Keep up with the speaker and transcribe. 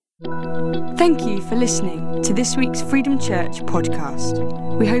Thank you for listening to this week's Freedom Church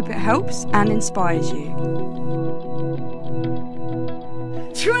podcast. We hope it helps and inspires you.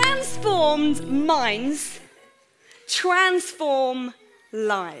 Transformed minds transform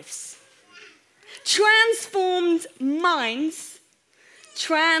lives. Transformed minds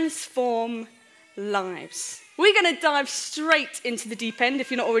transform lives. We're going to dive straight into the deep end, if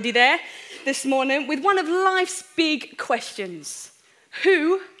you're not already there, this morning with one of life's big questions.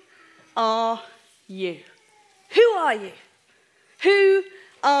 Who are you? Who are you? Who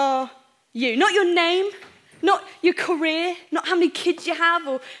are you? Not your name, not your career, not how many kids you have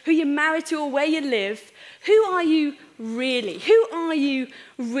or who you're married to or where you live. Who are you really? Who are you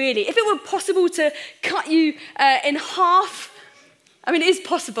really? If it were possible to cut you in half, I mean, it is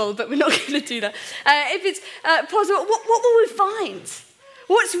possible, but we're not going to do that. If it's possible, what will we find?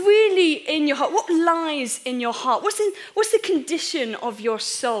 What's really in your heart? What lies in your heart? What's the condition of your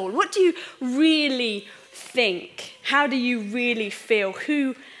soul? What do you really think? How do you really feel?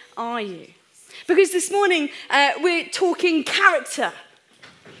 Who are you? Because this morning we're talking character.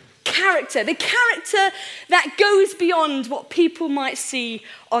 Character. The character that goes beyond what people might see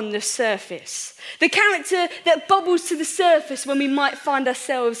on the surface. The character that bubbles to the surface when we might find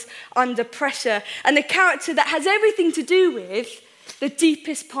ourselves under pressure. And the character that has everything to do with the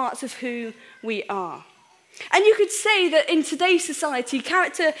deepest parts of who we are. And you could say that in today's society,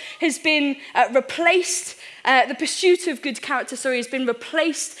 character has been replaced, the pursuit of good character, has been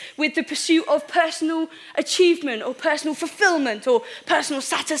replaced with the pursuit of personal achievement or personal fulfillment or personal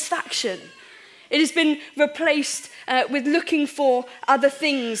satisfaction. It has been replaced with looking for other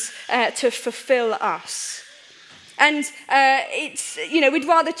things to fulfill us. And we'd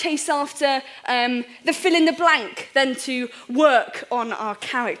rather chase after the fill in the blank than to work on our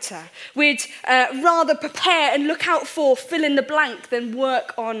character. We'd rather prepare and look out for fill in the blank than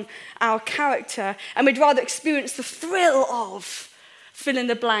work on our character. And we'd rather experience the thrill of fill in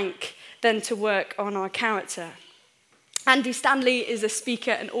the blank than to work on our character. Andy Stanley is a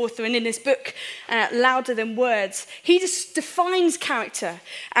speaker and author, and in his book, Louder Than Words, he just defines character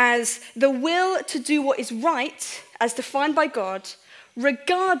as the will to do what is right, as defined by God,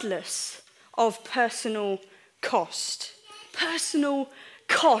 regardless of personal cost. Personal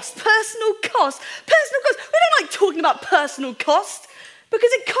cost. Personal cost. Personal cost. We don't like talking about personal cost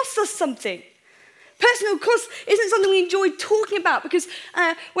because it costs us something. Personal cost isn't something we enjoy talking about because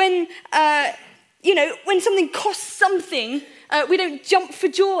when something costs something, we don't jump for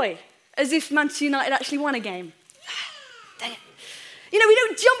joy as if Manchester United actually won a game. Dang it. We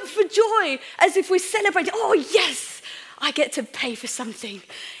don't jump for joy as if we're celebrating. Oh, yes, I get to pay for something.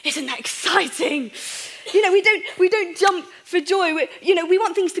 Isn't that exciting? We don't jump for joy. We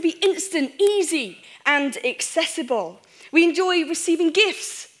want things to be instant, easy, and accessible. We enjoy receiving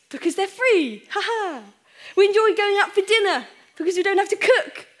gifts because they're free. Ha-ha. We enjoy going out for dinner because we don't have to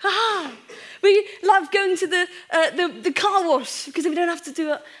cook. Ha-ha. We love going to the car wash because we don't have to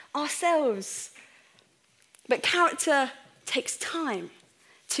do it ourselves. But character takes time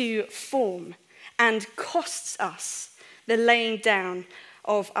to form and costs us the laying down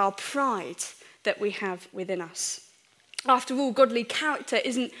of our pride that we have within us. After all, godly character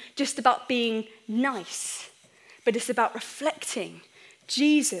isn't just about being nice, but it's about reflecting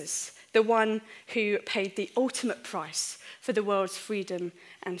Jesus, the one who paid the ultimate price for the world's freedom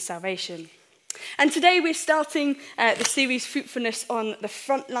and salvation. And today we're starting the series Fruitfulness on the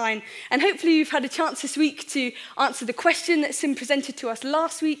Front Line. And hopefully you've had a chance this week to answer the question that's been presented to us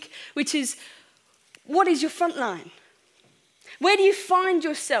last week, which is, what is your front line? Where do you find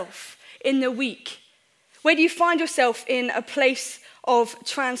yourself in the week? Where do you find yourself in a place of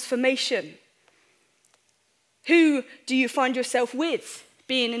transformation? Who do you find yourself with,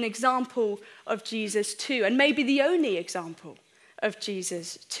 being an example of Jesus too, and maybe the only example of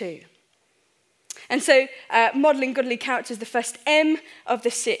Jesus too? And so, modelling godly character is the first M of the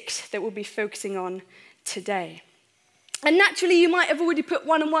 6 that we'll be focusing on today. And naturally, you might have already put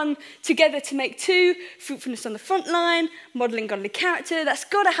one and one together to make 2. Fruitfulness on the front line, modelling godly character. That's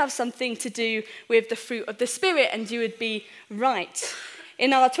got to have something to do with the fruit of the Spirit, and you would be right.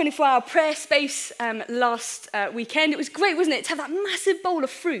 In our 24-hour prayer space last weekend, it was great, wasn't it, to have that massive bowl of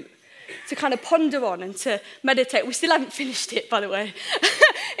fruit to kind of ponder on and to meditate. We still haven't finished it, by the way.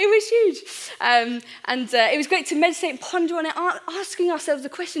 It was huge. It was great to meditate and ponder on it, asking ourselves the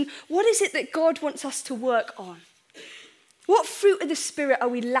question, what is it that God wants us to work on? What fruit of the Spirit are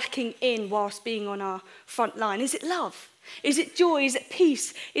we lacking in whilst being on our front line? Is it love? Is it joy? Is it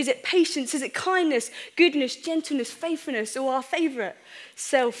peace? Is it patience? Is it kindness, goodness, gentleness, faithfulness, or our favourite,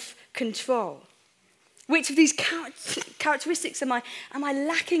 self-control? Which of these characteristics am I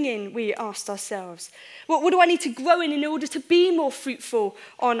lacking in, we asked ourselves. What do I need to grow in order to be more fruitful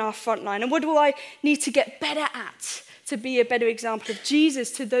on our front line? And what do I need to get better at to be a better example of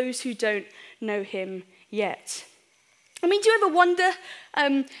Jesus to those who don't know him yet? I mean, do you ever wonder,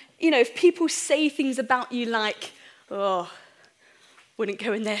 if people say things about you like, oh, wouldn't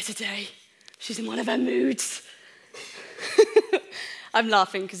go in there today. She's in one of her moods. I'm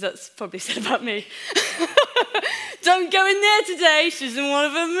laughing because that's probably said about me. Don't go in there today, she's in one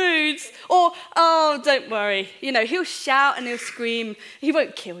of her moods. Or, oh, don't worry. He'll shout and he'll scream. He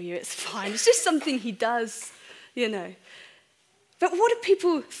won't kill you, it's fine. It's just something he does, But what do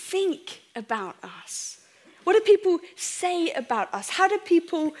people think about us? What do people say about us? How do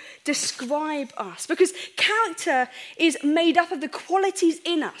people describe us? Because character is made up of the qualities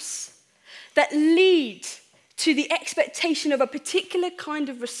in us that lead to the expectation of a particular kind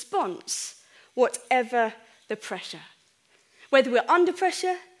of response, whatever the pressure. Whether we're under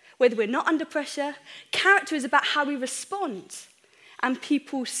pressure, whether we're not under pressure, character is about how we respond. And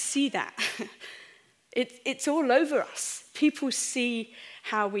people see that. It's all over us. People see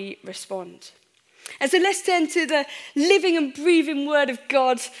how we respond. And so let's turn to the living and breathing word of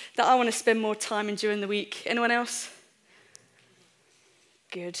God that I want to spend more time in during the week. Anyone else?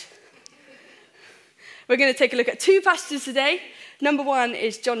 Good. We're going to take a look at two passages today. Number one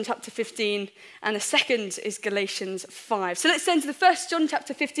is John chapter 15, and the second is Galatians 5. So let's turn to the first, John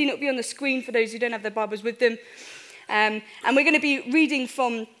chapter 15. It'll be on the screen for those who don't have their Bibles with them. And we're going to be reading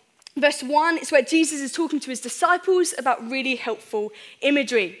from verse 1. It's where Jesus is talking to his disciples about really helpful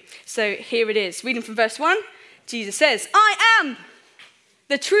imagery. So here it is. Reading from verse 1, Jesus says, I am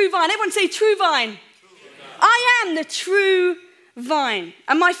the true vine. Everyone say true vine. I am the true vine,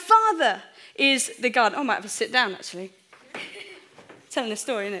 and my Father is the garden. Oh, I might have to sit down, actually. Telling a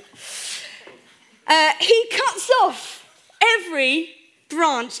story, isn't it? He cuts off every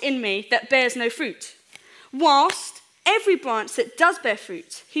branch in me that bears no fruit, whilst every branch that does bear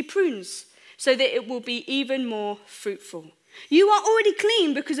fruit, he prunes, so that it will be even more fruitful. You are already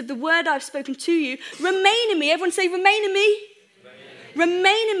clean because of the word I've spoken to you. Remain in me. Everyone say, remain in me.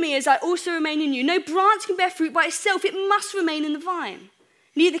 Remain in me as I also remain in you. No branch can bear fruit by itself. It must remain in the vine.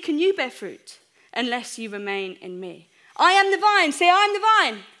 Neither can you bear fruit unless you remain in me. I am the vine. Say, I am the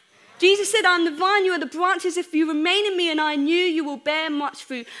vine. Jesus said, I am the vine, you are the branches. If you remain in me and I in you, you will bear much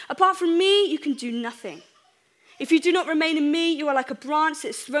fruit. Apart from me, you can do nothing. If you do not remain in me, you are like a branch that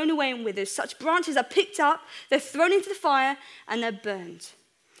is thrown away and withers. Such branches are picked up, they're thrown into the fire, and they're burned.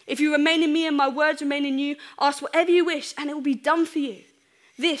 If you remain in me and my words remain in you, ask whatever you wish, and it will be done for you.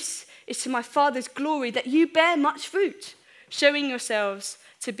 This is to my Father's glory, that you bear much fruit, showing yourselves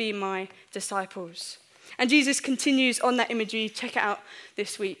to be my disciples. And Jesus continues on that imagery. Check it out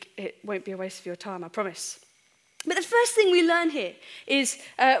this week. It won't be a waste of your time, I promise. But the first thing we learn here is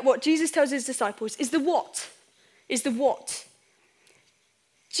what Jesus tells his disciples is the what.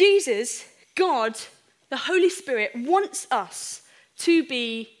 Jesus, God, the Holy Spirit, wants us to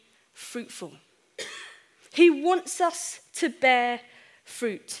be fruitful. He wants us to bear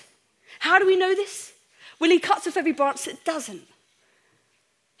fruit. How do we know this? Well, he cuts off every branch that doesn't.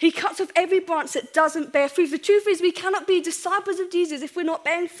 He cuts off every branch that doesn't bear fruit. The truth is we cannot be disciples of Jesus if we're not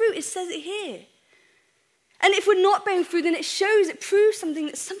bearing fruit. It says it here. And if we're not bearing fruit, then it proves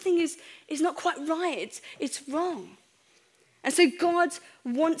something is not quite right. It's wrong. And so God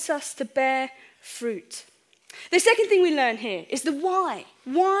wants us to bear fruit. The second thing we learn here is the why.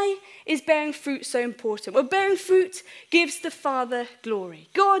 Why is bearing fruit so important? Well, bearing fruit gives the Father glory.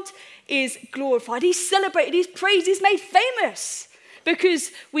 God is glorified. He's celebrated. He's praised. He's made famous because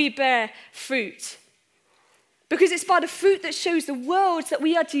we bear fruit. Because it's by the fruit that shows the world that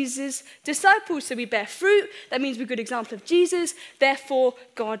we are Jesus' disciples. So we bear fruit. That means we're a good example of Jesus. Therefore,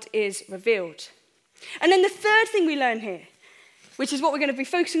 God is revealed. And then the third thing we learn here, which is what we're going to be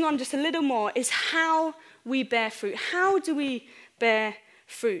focusing on just a little more, is how we bear fruit. How do we bear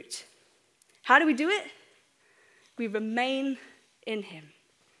fruit? How do we do it? We remain in him.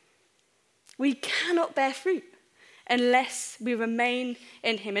 We cannot bear fruit unless we remain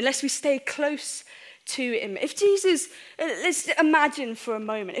in him, unless we stay close to him. If Jesus, let's imagine for a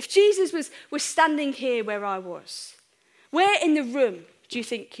moment, if Jesus was standing here where I was, where in the room do you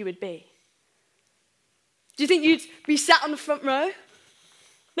think you would be? Do you think you'd be sat on the front row?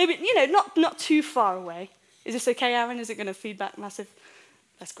 Maybe, not too far away. Is this okay, Aaron? Is it going to feedback massive?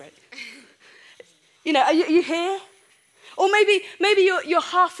 That's great. Are you here? Or maybe you're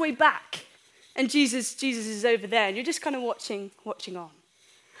halfway back and Jesus is over there and you're just kind of watching on.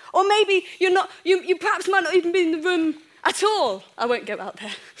 Or maybe you perhaps might not even be in the room at all. I won't go out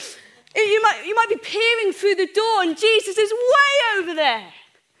there. You might be peering through the door and Jesus is way over there.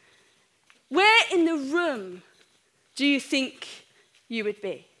 Where in the room do you think you would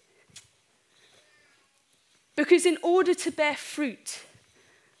be? Because in order to bear fruit,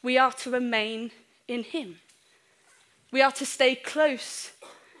 we are to remain in him. We are to stay close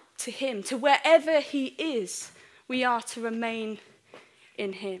to him. To wherever he is, we are to remain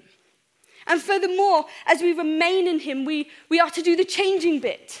in him. And furthermore, as we remain in him, we are to do the changing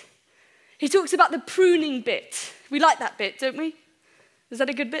bit. He talks about the pruning bit. We like that bit, don't we? Is that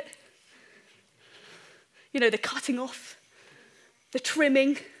a good bit? You know, the cutting off, the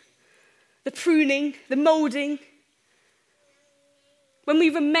trimming, the pruning, the molding. When we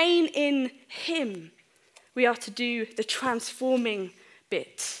remain in him, we are to do the transforming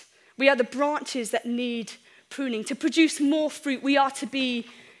bit. We are the branches that need pruning. To produce more fruit, we are to be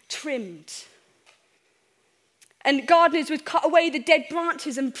trimmed. And gardeners would cut away the dead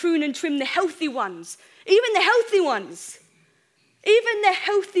branches and prune and trim the healthy ones. Even the healthy ones. Even the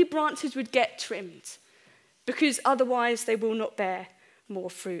healthy branches would get trimmed, because otherwise they will not bear more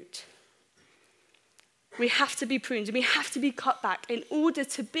fruit. We have to be pruned and we have to be cut back in order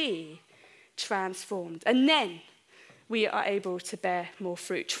to be transformed. And then we are able to bear more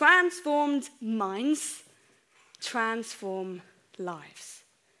fruit. Transformed minds transform lives.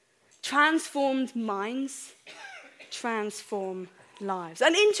 Transformed minds transform lives.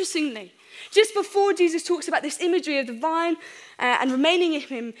 And interestingly, just before Jesus talks about this imagery of the vine and remaining in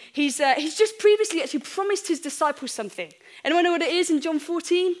him, he's just previously actually promised his disciples something. Anyone know what it is in John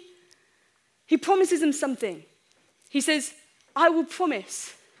 14? He promises them something. He says, I will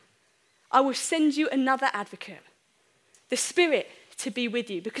promise, I will send you another advocate, the Spirit, to be with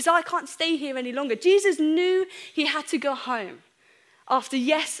you, because I can't stay here any longer. Jesus knew he had to go home after,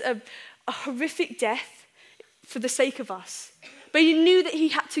 yes, a horrific death for the sake of us, but he knew that he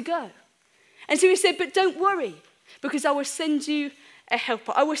had to go. And so he said, but don't worry, because I will send you a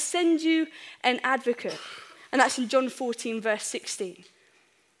helper. I will send you an advocate. And that's in John 14, verse 16.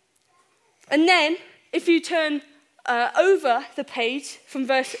 And then, if you turn over the page from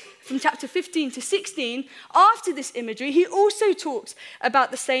chapter 15 to 16, after this imagery, he also talks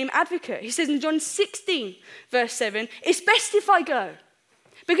about the same advocate. He says in John 16, verse 7, it's best if I go,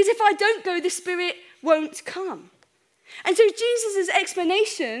 because if I don't go, the Spirit won't come. And so Jesus'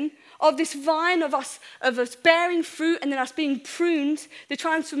 explanation of this vine, of us bearing fruit and then us being pruned, the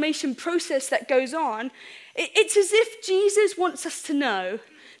transformation process that goes on, it's as if Jesus wants us to know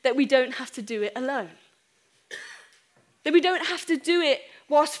that we don't have to do it alone. That we don't have to do it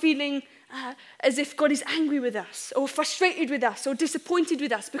whilst feeling as if God is angry with us or frustrated with us or disappointed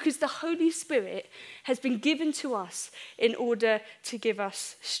with us, because the Holy Spirit has been given to us in order to give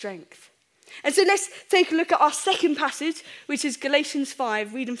us strength. And so let's take a look at our second passage, which is Galatians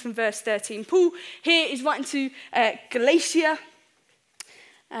 5, reading from verse 13. Paul here is writing to Galatia,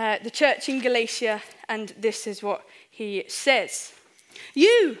 the church in Galatia, and this is what he says.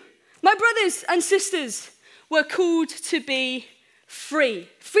 You, my brothers and sisters, were called to be free.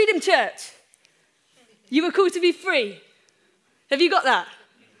 Freedom Church. You were called to be free. Have you got that?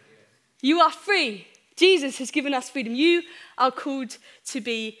 You are free. Jesus has given us freedom. You are called to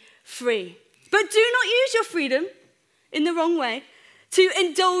be free. But do not use your freedom in the wrong way to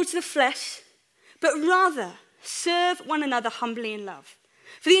indulge the flesh, but rather serve one another humbly in love.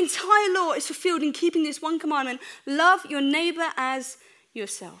 For the entire law is fulfilled in keeping this one commandment: love your neighbor as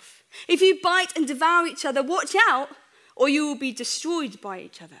yourself. If you bite and devour each other, watch out, or you will be destroyed by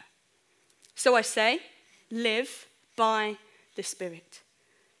each other. So I say, live by the Spirit.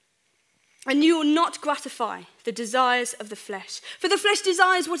 And you will not gratify the desires of the flesh. For the flesh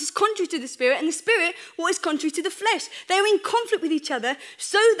desires what is contrary to the Spirit, and the Spirit what is contrary to the flesh. They are in conflict with each other,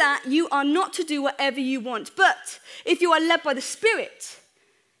 so that you are not to do whatever you want. But if you are led by the Spirit,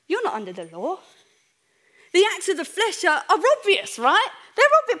 you're not under the law. The acts of the flesh are obvious, right? They're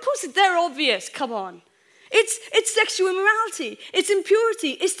obvious. Paul said they're obvious. Come on. It's sexual immorality, it's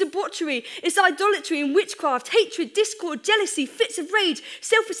impurity, it's debauchery, it's idolatry and witchcraft, hatred, discord, jealousy, fits of rage,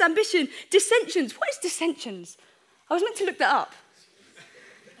 selfish ambition, dissensions. What is dissensions? I was meant to look that up.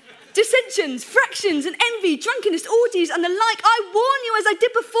 Dissensions, fractions and envy, drunkenness, orgies and the like. I warn you, as I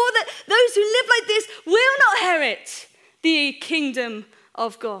did before, that those who live like this will not inherit the kingdom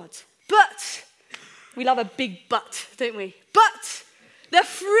of God. But, we love a big but, don't we? But the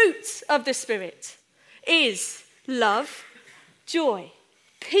fruit of the Spirit is love, joy,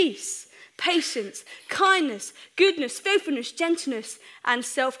 peace, patience, kindness, goodness, faithfulness, gentleness, and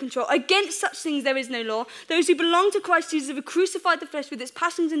self-control. Against such things there is no law. Those who belong to Christ Jesus have crucified the flesh with its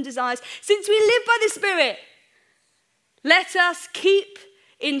passions and desires. Since we live by the Spirit, let us keep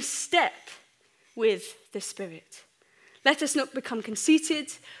in step with the Spirit. Let us not become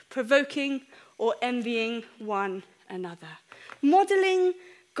conceited, provoking, or envying one another. Modeling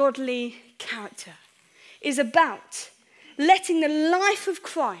godly character is about letting the life of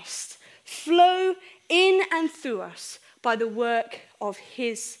Christ flow in and through us by the work of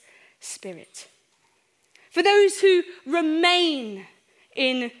his Spirit. For those who remain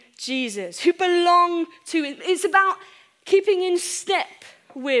in Jesus, who belong to him, it's about keeping in step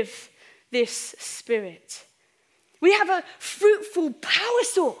with this Spirit. We have a fruitful power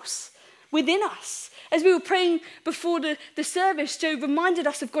source within us. As we were praying before the service, Joe reminded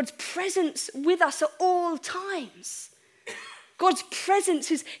us of God's presence with us at all times. God's presence,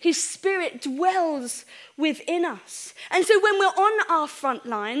 his Spirit dwells within us. And so when we're on our front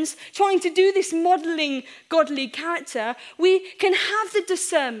lines, trying to do this modeling godly character, we can have the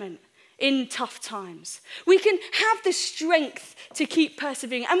discernment in tough times. We can have the strength to keep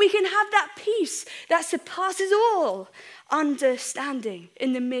persevering. And we can have that peace that surpasses all understanding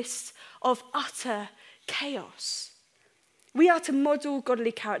in the midst of utter chaos. We are to model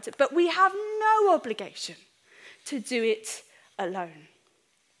godly character, but we have no obligation to do it alone.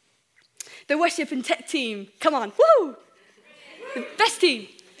 The worship and tech team, come on, woo! The best team,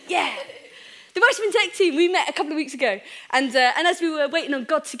 yeah. The worship and tech team, we met a couple of weeks ago, and as we were waiting on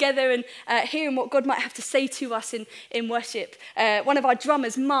God together and hearing what God might have to say to us in worship, one of our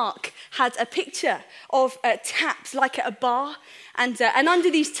drummers, Mark, had a picture of taps like at a bar, and under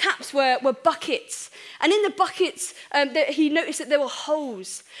these taps were buckets, and in the buckets he noticed that there were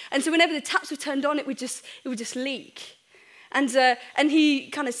holes, and so whenever the taps were turned on, it would just leak. And he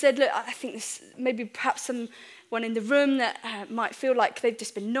kind of said, look, I think this maybe perhaps someone in the room that might feel like they've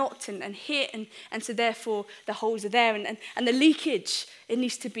just been knocked and hit, and so therefore the holes are there, and the leakage, it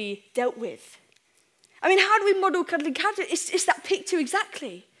needs to be dealt with. I mean, how do we model godly character? It's that picture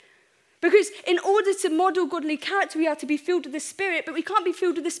exactly. Because in order to model godly character, we are to be filled with the Spirit, but we can't be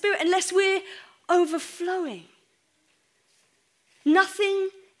filled with the Spirit unless we're overflowing.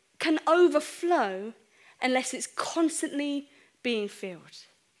 Nothing can overflow unless it's constantly being filled.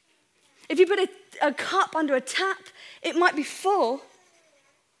 If you put a cup under a tap, it might be full,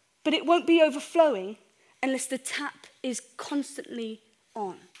 but it won't be overflowing unless the tap is constantly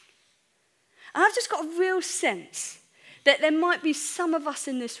on. And I've just got a real sense that there might be some of us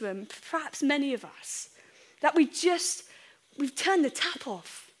in this room, perhaps many of us, that we've turned the tap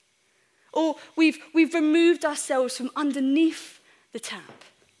off. Or we've removed ourselves from underneath the tap.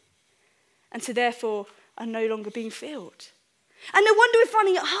 And so therefore are no longer being filled. And no wonder we're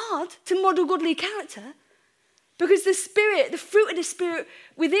finding it hard to model godly character, because the Spirit, the fruit of the Spirit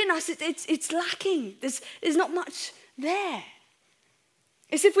within us, it's lacking. There's not much there.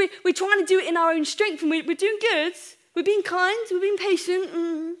 It's if we're trying to do it in our own strength, and we're doing good, we're being kind, we're being patient,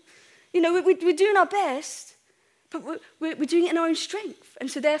 we're doing our best, but we're doing it in our own strength,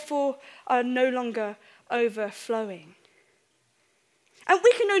 and so therefore are no longer overflowing. And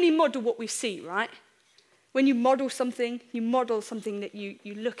we can only model what we see, right? When you model something that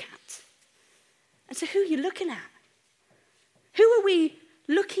you look at. And so who are you looking at? Who are we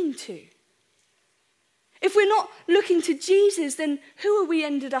looking to? If we're not looking to Jesus, then who are we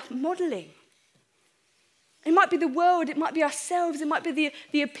ended up modeling? It might be the world, it might be ourselves, it might be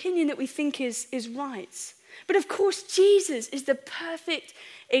the opinion that we think is right. But of course, Jesus is the perfect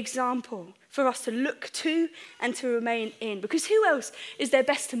example for us to look to and to remain in. Because who else is there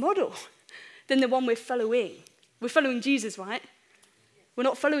best to model than the one we're following? We're following Jesus, right? We're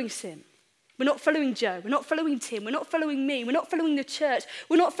not following sin. We're not following Joe. We're not following Tim. We're not following me. We're not following the church.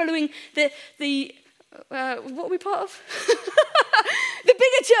 We're not following the what are we part of? The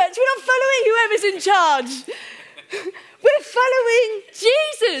bigger church. We're not following whoever's in charge. We're following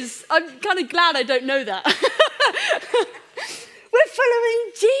Jesus. I'm kind of glad I don't know that. We're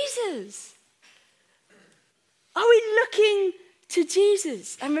following Jesus. Are we looking to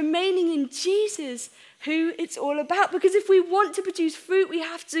Jesus and remaining in Jesus, who it's all about? Because if we want to produce fruit, we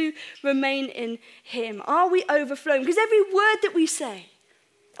have to remain in him. Are we overflowing? Because every word that we say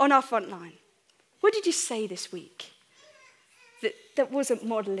on our front line, what did you say this week that wasn't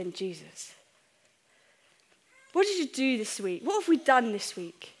modeling Jesus? What did you do this week? What have we done this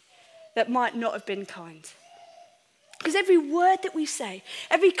week that might not have been kind? Because every word that we say,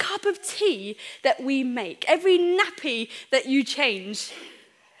 every cup of tea that we make, every nappy that you change,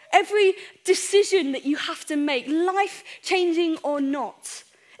 every decision that you have to make, life-changing or not,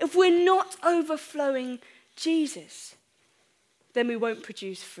 if we're not overflowing Jesus, then we won't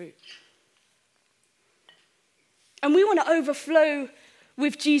produce fruit. And we want to overflow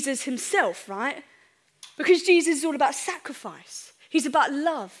with Jesus himself, right? Because Jesus is all about sacrifice. He's about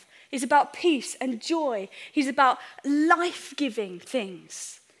love. He's about peace and joy. He's about life-giving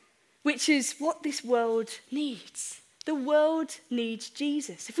things, which is what this world needs. The world needs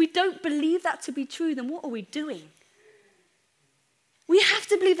Jesus. If we don't believe that to be true, then what are we doing? We have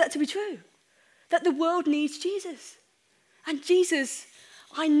to believe that to be true, that the world needs Jesus. And Jesus,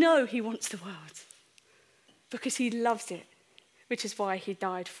 I know he wants the world because he loves it, which is why he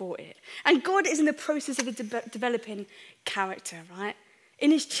died for it. And God is in the process of developing character, right? In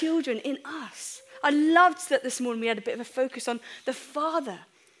his children, in us. I loved that this morning we had a bit of a focus on the Father.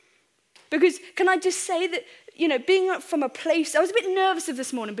 Because can I just say that, being from a place, I was a bit nervous of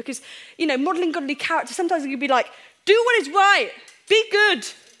this morning because, modeling godly character, sometimes it can be like, do what is right, be good,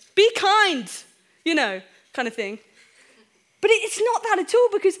 be kind, kind of thing. But it's not that at all,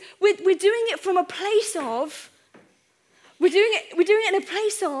 because we're doing it from a place of, we're doing it in a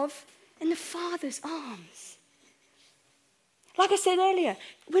place of, in the Father's arms. Like I said earlier,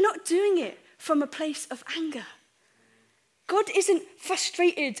 we're not doing it from a place of anger. God isn't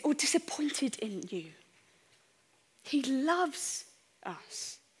frustrated or disappointed in you. He loves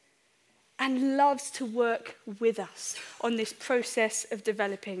us and loves to work with us on this process of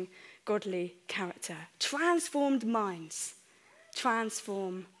developing godly character. Transformed minds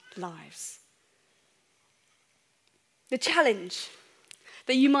transform lives. The challenge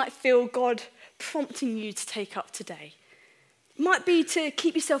that you might feel God prompting you to take up today might be to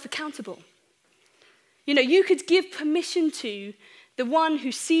keep yourself accountable. You could give permission to the one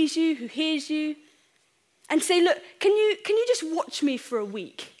who sees you, who hears you, and say, look, can you just watch me for a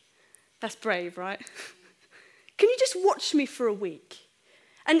week? That's brave, right? Can you just watch me for a week?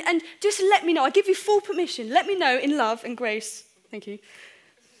 And just let me know. I give you full permission. Let me know in love and grace. Thank you.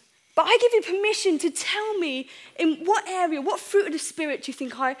 But I give you permission to tell me in what area, what fruit of the Spirit do you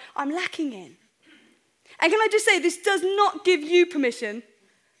think I'm lacking in? And can I just say, this does not give you permission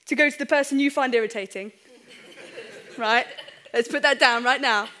to go to the person you find irritating. Right? Let's put that down right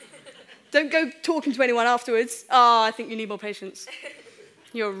now. Don't go talking to anyone afterwards. Oh, I think you need more patience.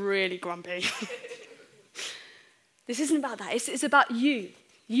 You're really grumpy. This isn't about that. It's about you.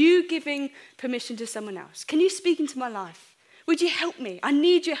 You giving permission to someone else. Can you speak into my life? Would you help me? I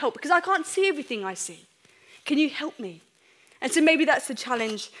need your help because I can't see everything I see. Can you help me? And so maybe that's the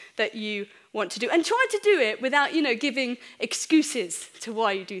challenge that you want to do. And try to do it without, giving excuses to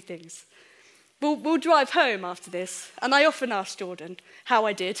why you do things. We'll drive home after this, and I often ask Jordan how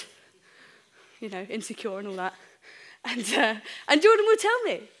I did, insecure and all that. And Jordan will tell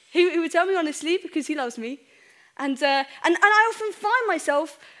me. He will tell me honestly because he loves me. And I often find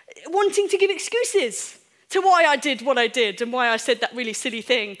myself wanting to give excuses to why I did what I did and why I said that really silly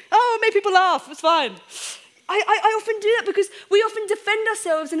thing. Oh, it made people laugh, it's fine. I often do that because we often defend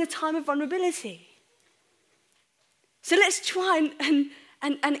ourselves in a time of vulnerability. So let's try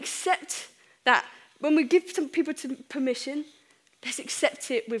and accept that when we give some people permission, let's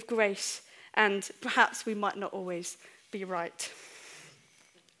accept it with grace, and perhaps we might not always be right.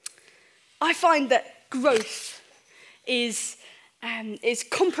 I find that growth is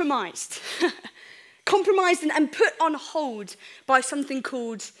compromised, compromised and put on hold by something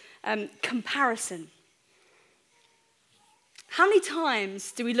called comparison. How many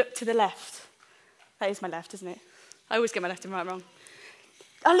times do we look to the left? That is my left, isn't it? I always get my left and right wrong.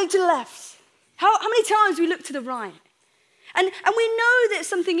 I look to the left. How many times do we look to the right? And we know there's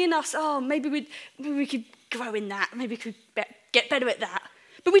something in us, maybe we could grow in that, maybe we could get better at that.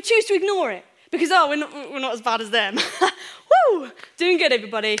 But we choose to ignore it because, we're not as bad as them. Woo! Doing good,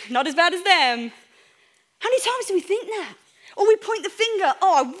 everybody. Not as bad as them. How many times do we think that? Or we point the finger,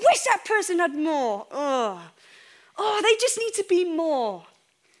 I wish that person had more. They just need to be more.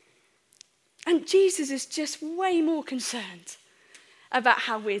 And Jesus is just way more concerned about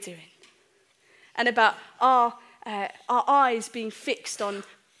how we're doing and about our eyes being fixed on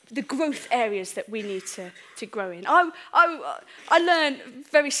the growth areas that we need to grow in. I learned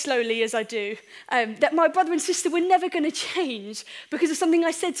very slowly, as I do, that my brother and sister were never going to change because of something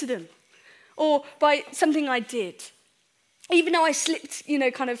I said to them or by something I did. Even though I slipped,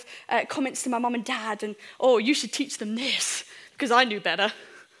 comments to my mum and dad and, you should teach them this because I knew better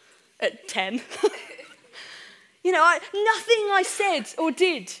at 10. Nothing I said or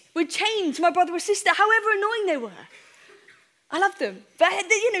did would change my brother or sister, however annoying they were. I love them. But,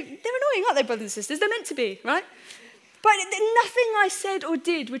 they're annoying, aren't they, brothers and sisters? They're meant to be, right? But nothing I said or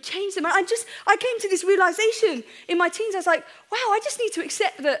did would change them. And I came to this realization in my teens. I was like, wow, I just need to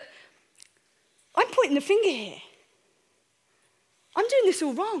accept that I'm pointing the finger here. I'm doing this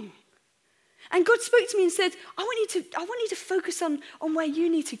all wrong. And God spoke to me and said, I want you to focus on where you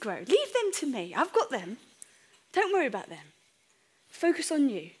need to grow. Leave them to me. I've got them. Don't worry about them. Focus on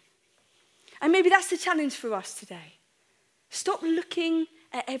you. And maybe that's the challenge for us today. Stop looking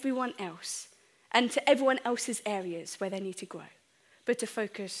at everyone else and to everyone else's areas where they need to grow, but to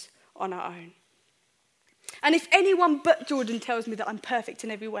focus on our own. And if anyone but Jordan tells me that I'm perfect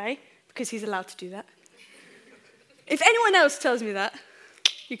in every way, because he's allowed to do that, if anyone else tells me that,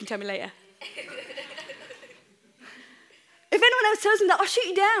 you can tell me later. If anyone else tells me that, I'll shoot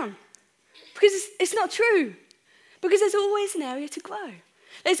you down. Because it's not true. Because there's always an area to grow.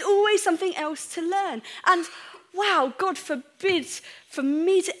 There's always something else to learn. And wow, God forbid for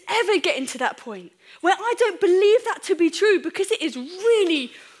me to ever get into that point where I don't believe that to be true, because it is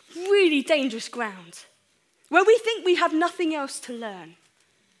really, really dangerous ground. Where we think we have nothing else to learn.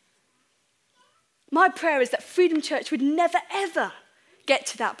 My prayer is that Freedom Church would never, ever get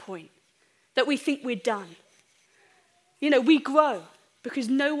to that point. That we think we're done. You know, we grow because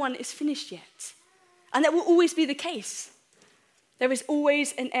no one is finished yet. And that will always be the case. There is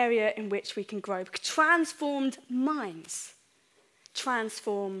always an area in which we can grow. Because transformed minds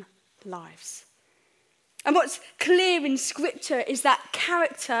transform lives. And what's clear in Scripture is that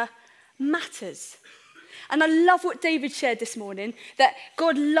character matters. And I love what David shared this morning, that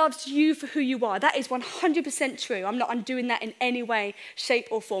God loves you for who you are. That is 100% true. I'm not undoing that in any way, shape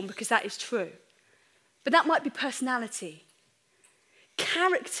or form, because that is true. But that might be personality.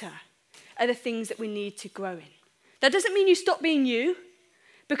 Character are the things that we need to grow in. That doesn't mean you stop being you,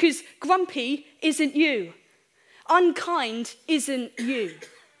 because grumpy isn't you. Unkind isn't you.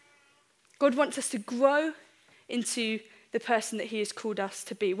 God wants us to grow into the person that he has called us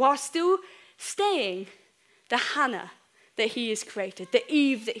to be, while still staying the Hannah that he has created, the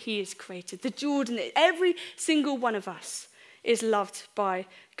Eve that he has created, the Jordan that every single one of us is loved by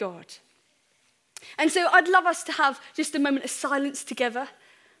God. And so I'd love us to have just a moment of silence together.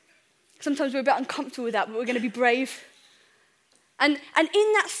 Sometimes we're a bit uncomfortable with that, but we're going to be brave. And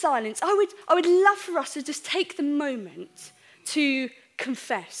in that silence, I would love for us to just take the moment to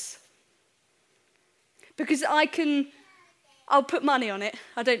confess. Because I'll put money on it.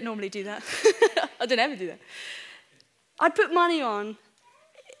 I don't normally do that. I don't ever do that. I'd put money on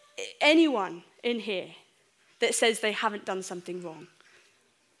anyone in here that says they haven't done something wrong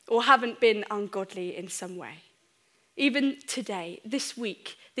or haven't been ungodly in some way. Even today, this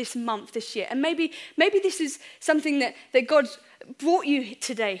week, this month, this year. And maybe this is something that God brought you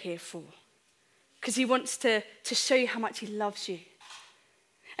today here for, because he wants to show you how much he loves you.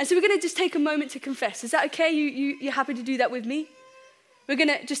 And so we're going to just take a moment to confess. Is that okay? You're happy to do that with me? We're going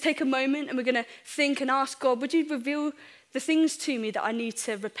to just take a moment and we're going to think and ask God, would you reveal the things to me that I need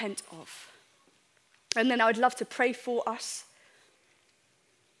to repent of? And then I would love to pray for us.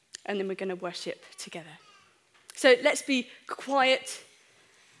 And then we're going to worship together. So let's be quiet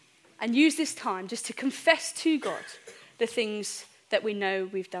and use this time just to confess to God the things that we know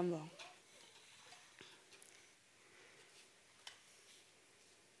we've done wrong.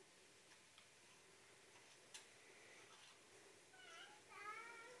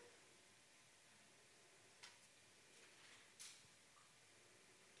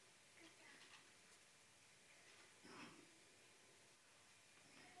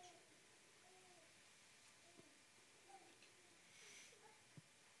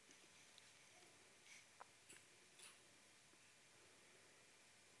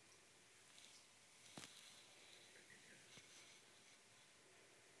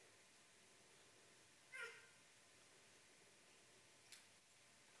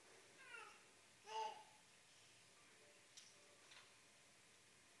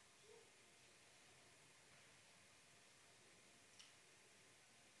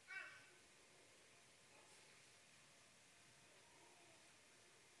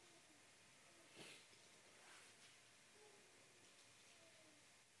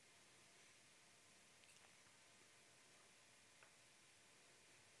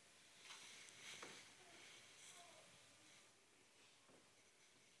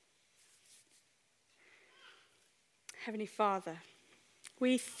 Heavenly Father,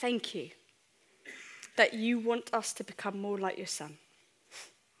 we thank you that you want us to become more like your Son.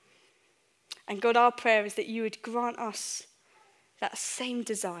 And God, our prayer is that you would grant us that same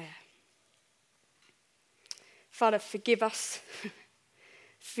desire. Father, forgive us.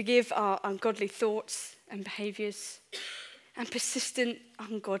 Forgive our ungodly thoughts and behaviours and persistent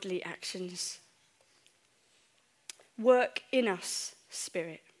ungodly actions. Work in us,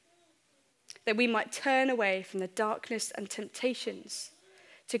 Spirit, that we might turn away from the darkness and temptations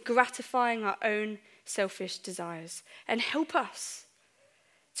to gratifying our own selfish desires, and help us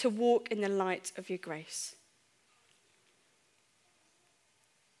to walk in the light of your grace.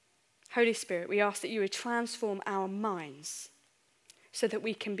 Holy Spirit, we ask that you would transform our minds so that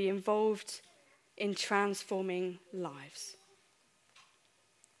we can be involved in transforming lives.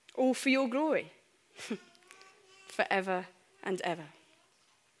 All for your glory, forever and ever.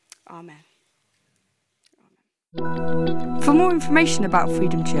 Amen. For more information about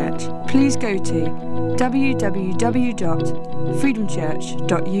Freedom Church, please go to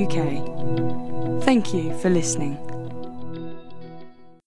www.freedomchurch.uk. Thank you for listening.